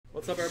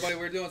What's up, everybody?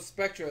 We're doing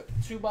Spectra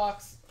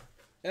 2-box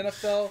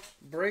NFL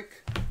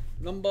break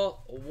number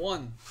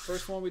 1.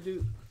 First one we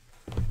do,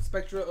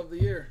 Spectra of the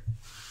year.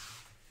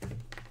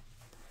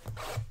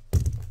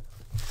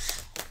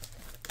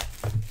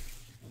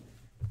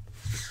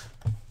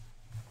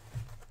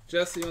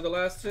 Jesse, on the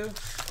last two?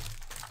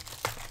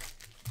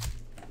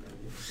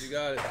 You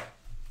got it.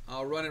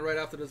 I'll run it right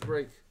after this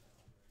break.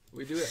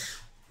 We do it.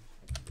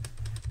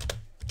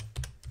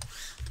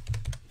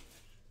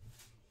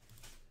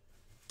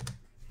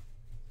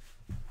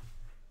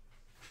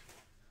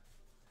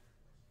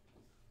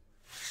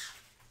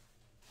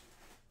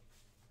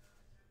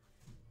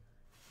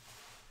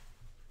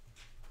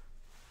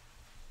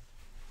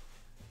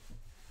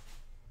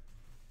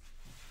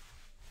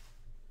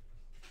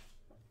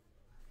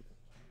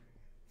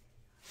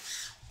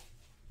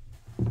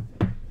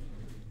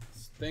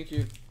 Thank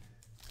you.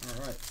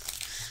 All right.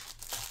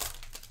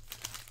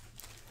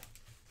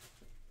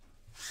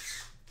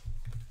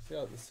 See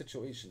how the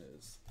situation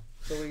is.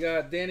 So we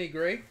got Danny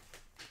Gray.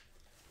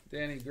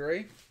 Danny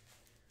Gray.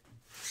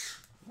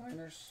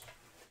 Niners.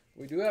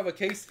 We do have a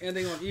case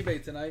ending on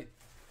eBay tonight.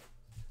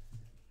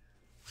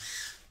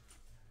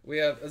 We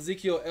have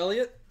Ezekiel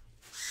Elliott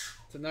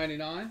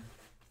 /99.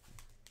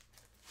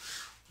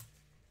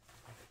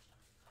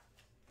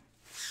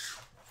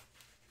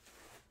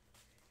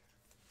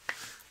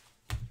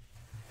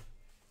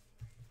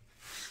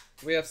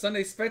 We have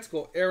Sunday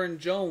Spectacle, Aaron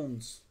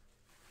Jones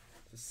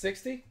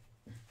 /60.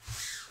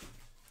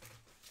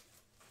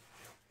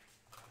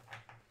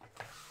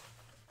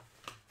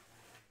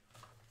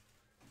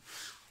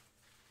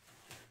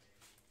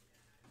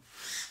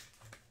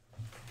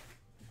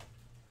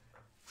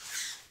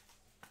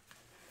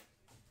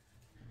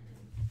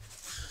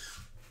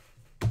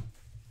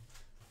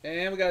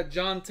 And we got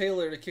John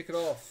Taylor to kick it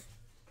off.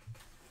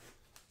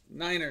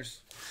 Niners.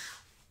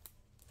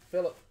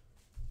 Phillip.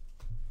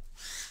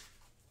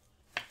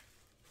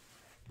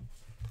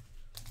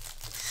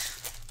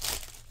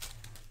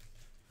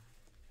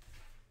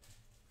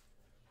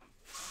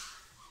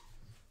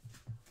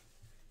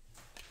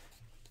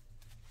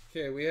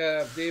 Okay, we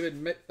have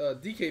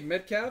DK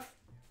Metcalf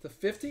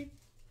 /50,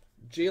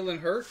 Jalen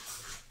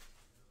Hurts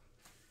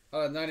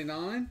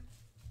 /99,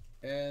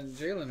 and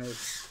Jalen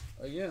Hurts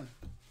again.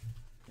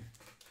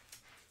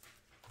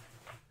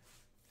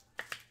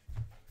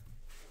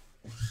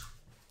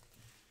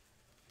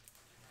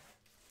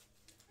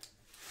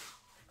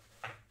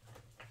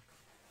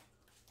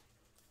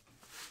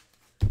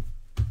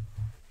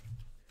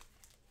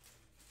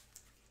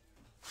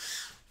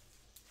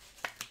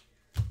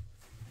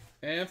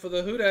 And for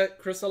the Houdat,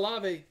 Chris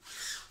Olave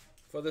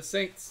for the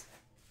Saints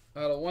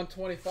out of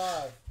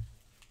 125.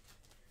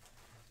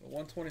 So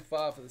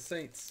 125 for the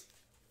Saints.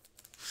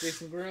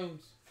 Jason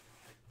Grooms.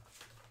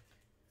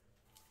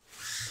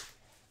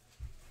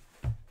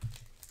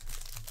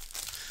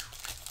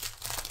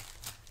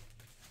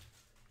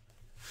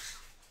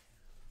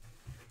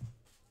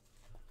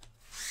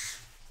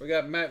 We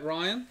got Matt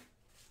Ryan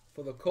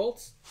for the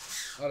Colts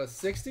out of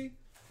 60.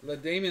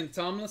 LaDainian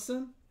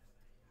Tomlinson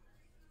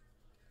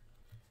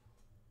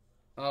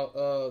out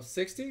of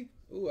 60.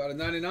 Ooh, out of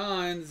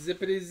 99.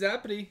 Zippity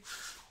zappity.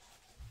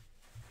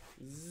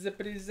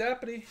 Zippity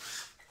zappity.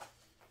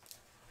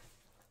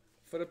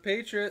 For the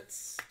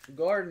Patriots,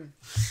 Garden.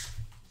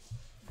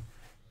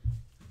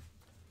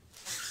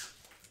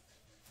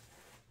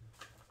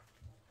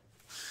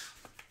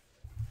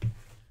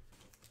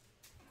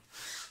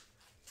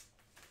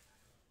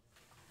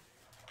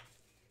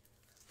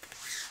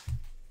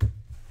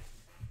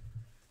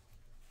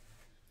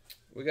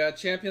 We got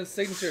champion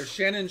signature,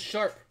 Shannon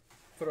Sharp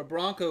for the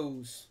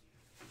Broncos.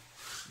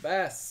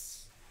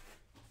 Bass.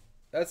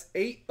 That's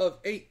 8 of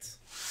 8.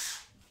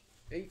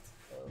 8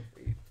 of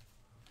 8.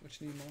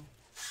 Which need more?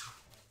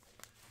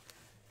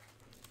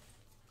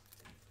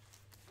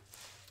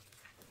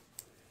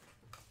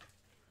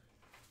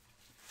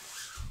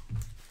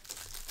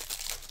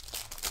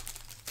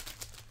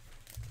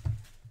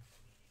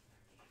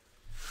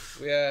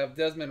 We have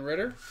Desmond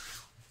Ridder.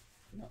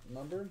 Not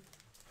numbered.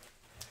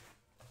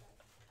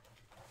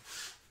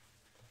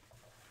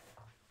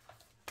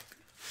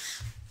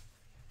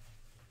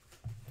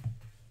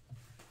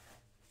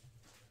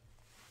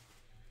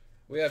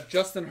 We have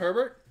Justin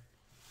Herbert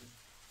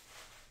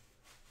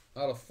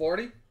out of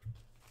 40.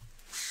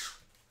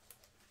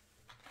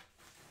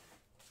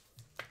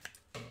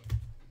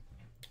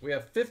 We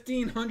have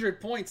 1,500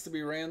 points to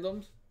be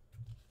randomed.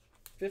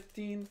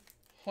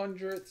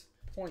 1,500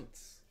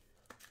 points.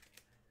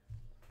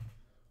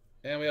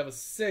 And we have a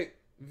sick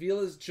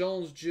Velus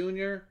Jones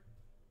Jr.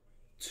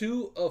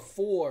 2 of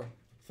 4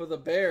 for the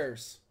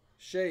Bears.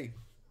 Shea.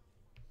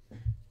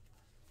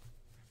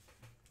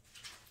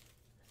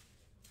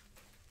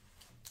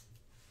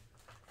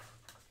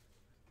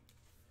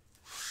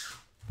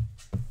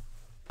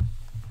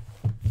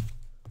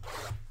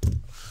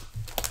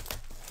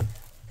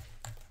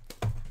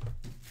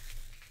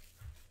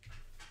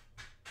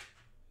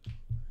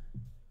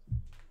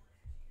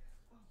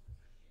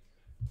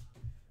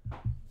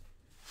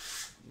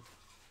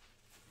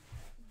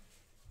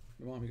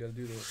 Come on. time you got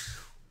to do this.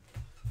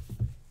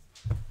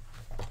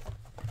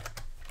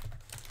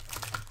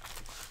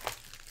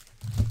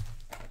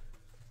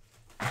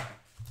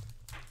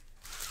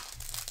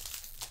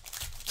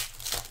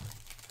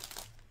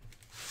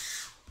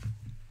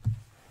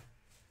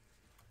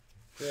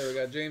 There we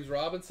got James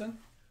Robinson.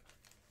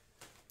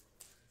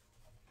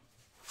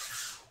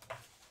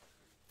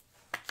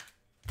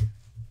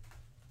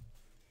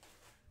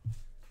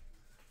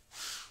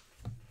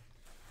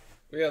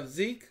 We have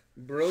Zeke,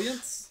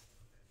 Brilliance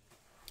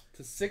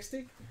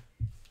 /60.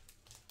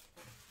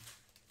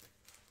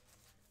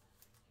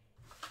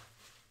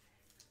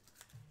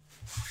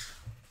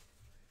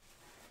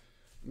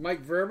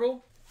 Mike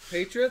Verbal,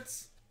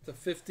 Patriots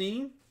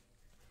 /15.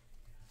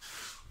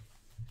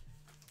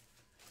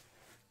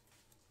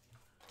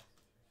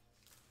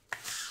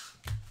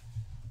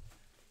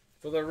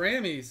 For the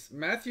Rammies,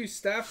 Matthew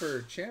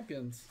Stafford,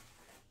 Champions.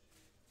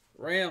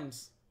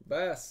 Rams,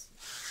 Bass.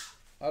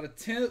 Out of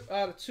 2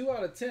 out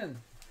of 10.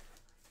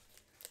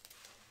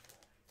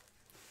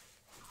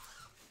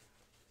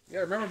 Yeah,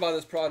 remember about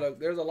this product.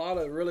 There's a lot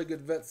of really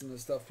good vets in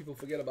this stuff people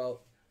forget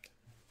about.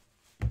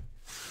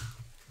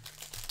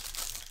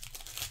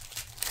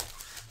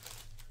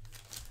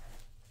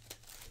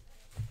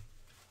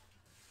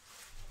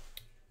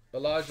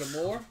 Elijah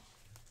Moore.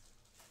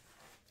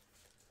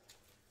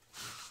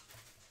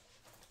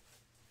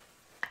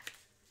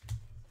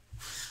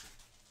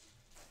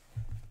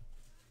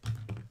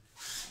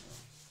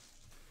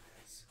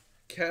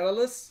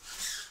 Catalyst.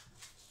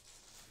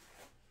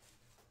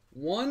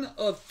 1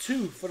 of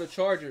 2 for the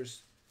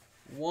Chargers.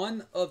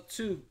 1 of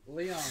 2,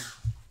 Leon.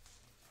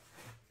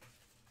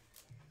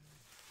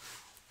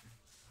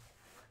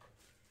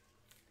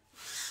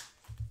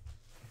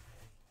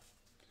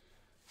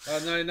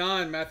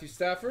 99, Matthew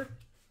Stafford,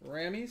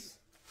 Rammies.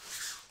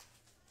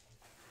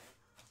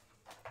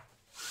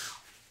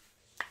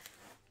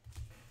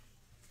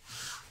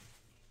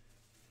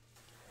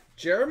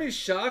 Jeremy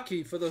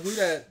Shockey for the Who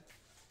Dat.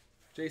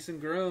 Jason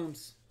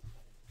Grooms.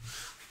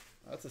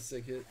 That's a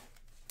sick hit.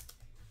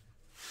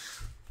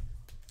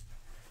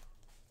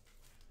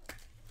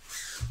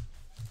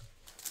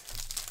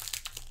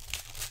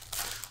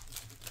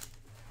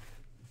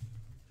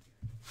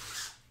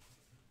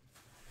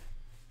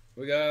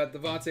 We got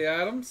Devontae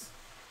Adams.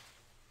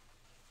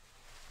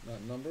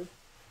 Not numbered.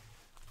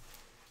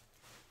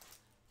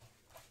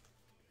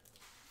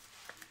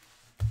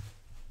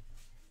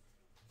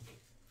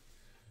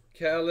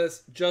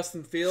 Catalyst,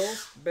 Justin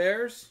Fields,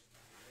 Bears.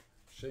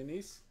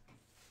 Shanice.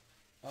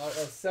 Out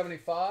of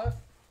 75.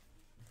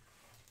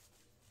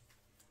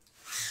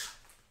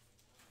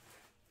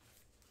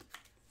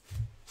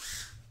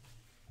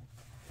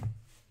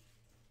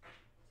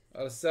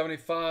 Out of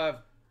 75,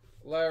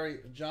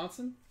 Larry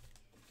Johnson.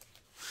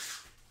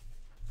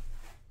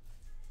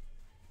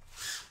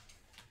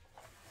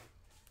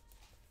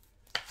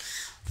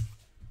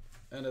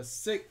 And a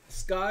sick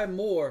Sky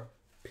Moore,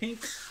 pink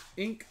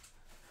ink,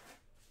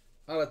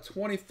 out of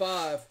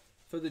 25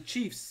 for the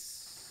Chiefs.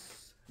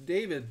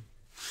 David.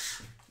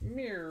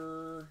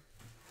 Mirror.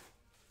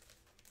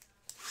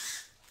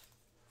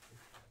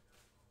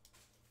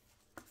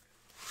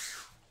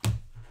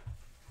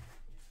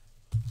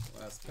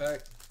 Last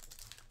pack.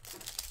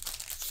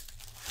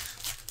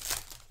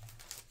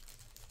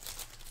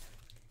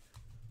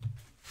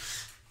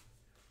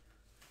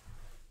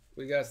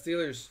 We got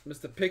Steelers,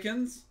 Mr.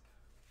 Pickens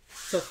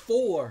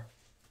 /4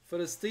 for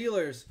the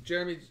Steelers.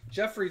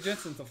 Jeffrey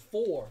Jensen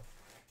 /4.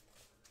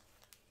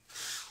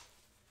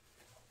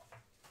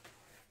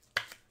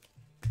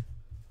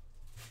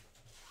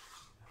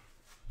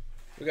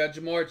 We got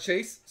Jamar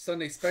Chase,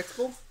 Sunday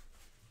Spectacle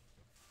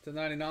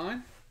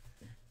 /99.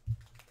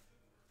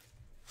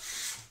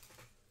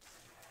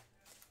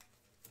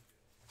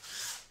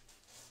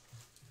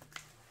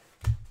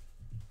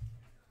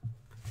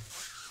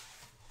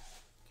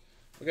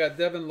 We got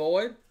Devin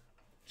Lloyd,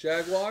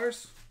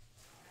 Jaguars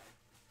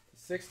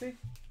 /60.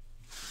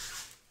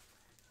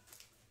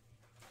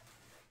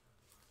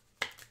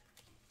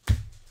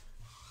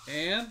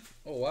 And,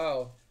 oh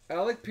wow,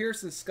 Alec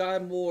Pearson, Sky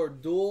Moore,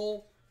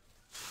 dual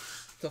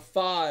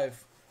 /5.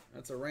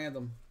 That's a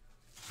random.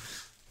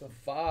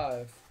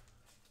 /5.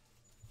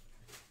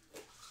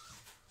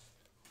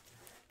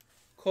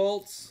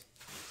 Colts,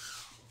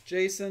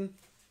 Jason,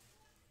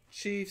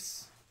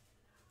 Chiefs,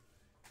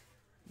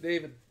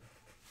 David.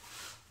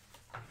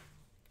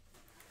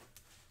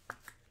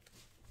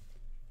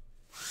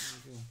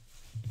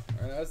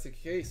 All right, that's the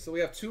case. So we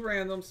have 2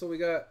 randoms. So we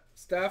got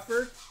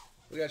Stafford,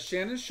 we got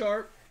Shannon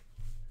Sharp,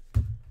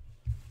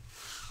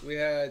 we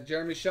had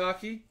Jeremy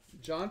Shockey,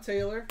 John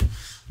Taylor,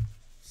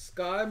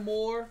 Sky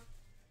Moore,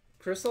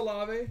 Chris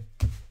Olave.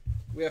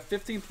 We have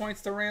 15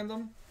 points to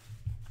random.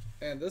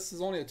 And this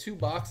is only a 2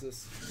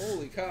 boxes.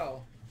 Holy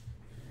cow.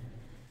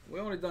 We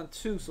only done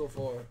 2 so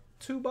far.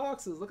 2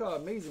 boxes. Look how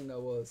amazing that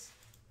was.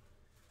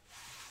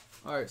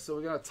 Alright, so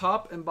we got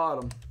top and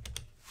bottom.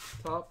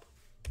 Top,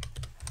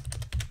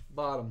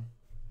 bottom.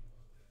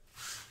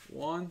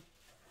 1,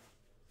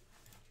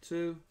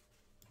 2,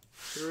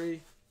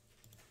 3,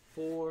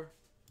 4,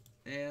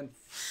 and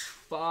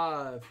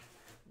 5.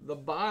 The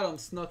bottom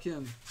snuck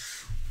in.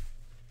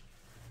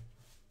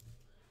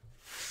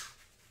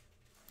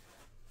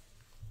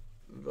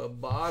 The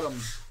bottom.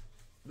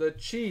 The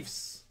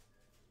Chiefs.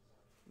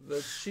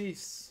 The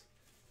Chiefs.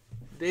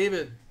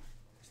 David.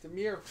 It's the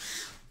mirror.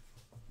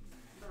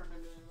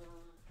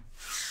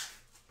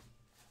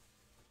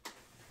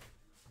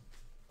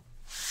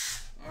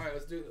 Alright,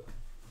 let's do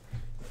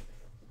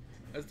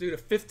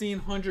the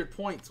 1,500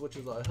 points, which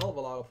is a hell of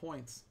a lot of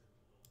points.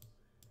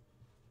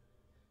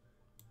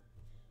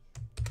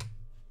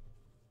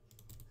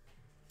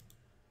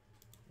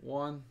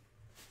 One,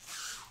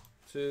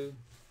 2,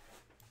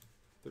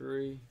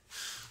 3,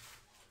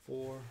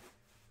 4,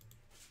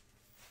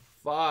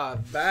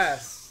 5.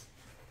 Bass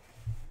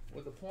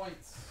with the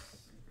points.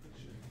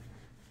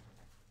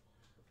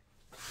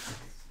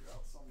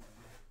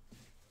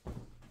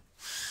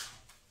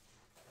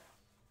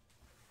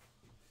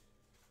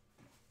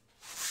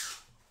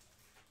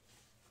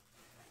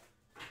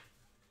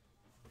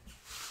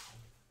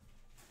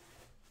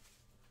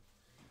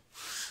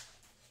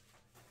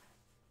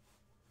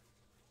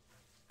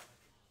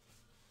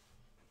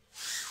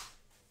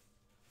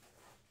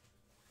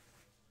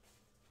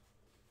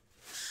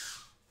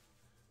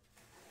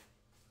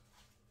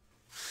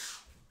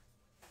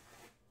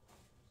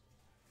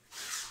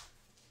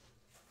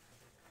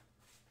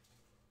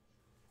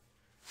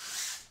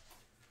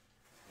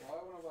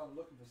 I'm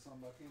looking for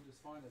something, I can't just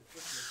find it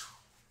quickly.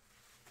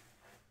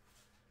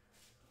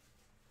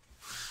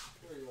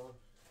 There you are.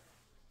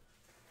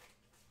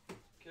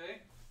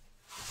 Okay.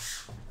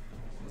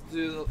 Let's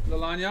do the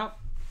line up.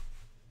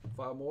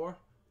 5 more.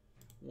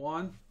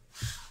 1,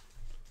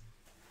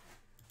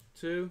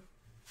 2,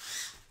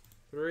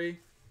 3,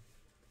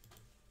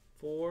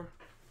 4,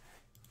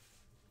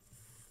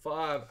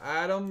 5.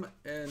 Adam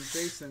and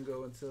Jason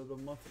go into the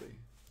monthly.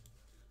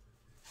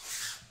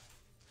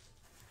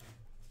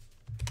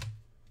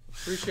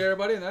 Appreciate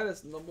everybody, and that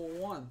is number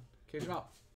 1. Cajun out.